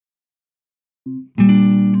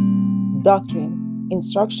Doctrine,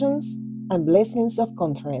 Instructions, and Blessings of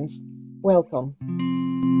Conference. Welcome.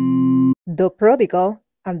 The Prodigal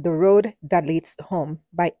and the Road That Leads Home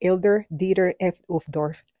by Elder Dieter F.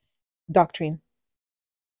 Uchtdorf. Doctrine.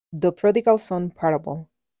 The Prodigal Son Parable.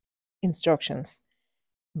 Instructions.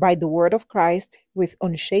 By the word of Christ, with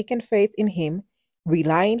unshaken faith in Him,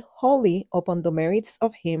 relying wholly upon the merits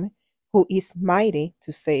of Him who is mighty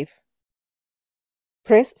to save.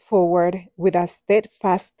 Press forward with a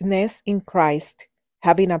steadfastness in Christ,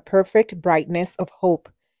 having a perfect brightness of hope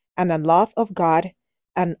and a love of God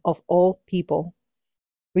and of all people.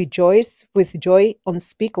 Rejoice with joy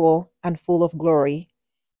unspeakable and full of glory.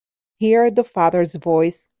 Hear the Father's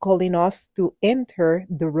voice calling us to enter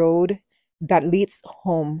the road that leads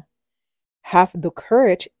home. Have the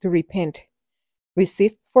courage to repent,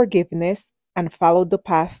 receive forgiveness, and follow the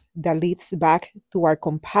path that leads back to our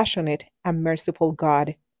compassionate and merciful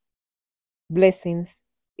God. Blessings.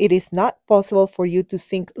 It is not possible for you to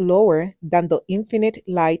sink lower than the infinite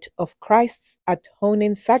light of Christ's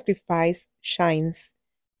atoning sacrifice shines.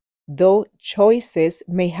 Though choices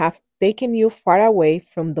may have taken you far away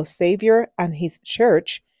from the Savior and His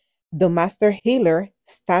church, the Master Healer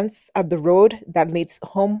stands at the road that leads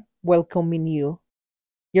home welcoming you.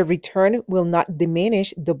 Your return will not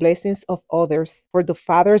diminish the blessings of others, for the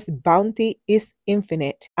Father's bounty is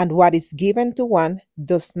infinite, and what is given to one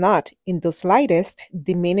does not, in the slightest,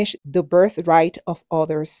 diminish the birthright of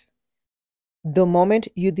others. The moment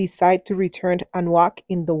you decide to return and walk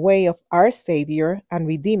in the way of our Savior and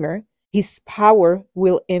Redeemer, His power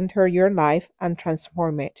will enter your life and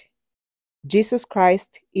transform it. Jesus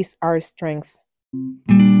Christ is our strength.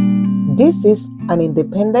 This is an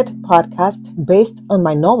independent podcast based on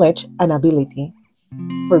my knowledge and ability.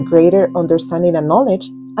 For greater understanding and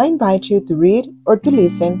knowledge, I invite you to read or to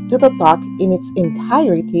listen to the talk in its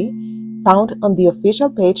entirety found on the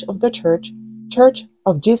official page of the church,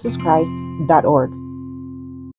 churchofjesuschrist.org.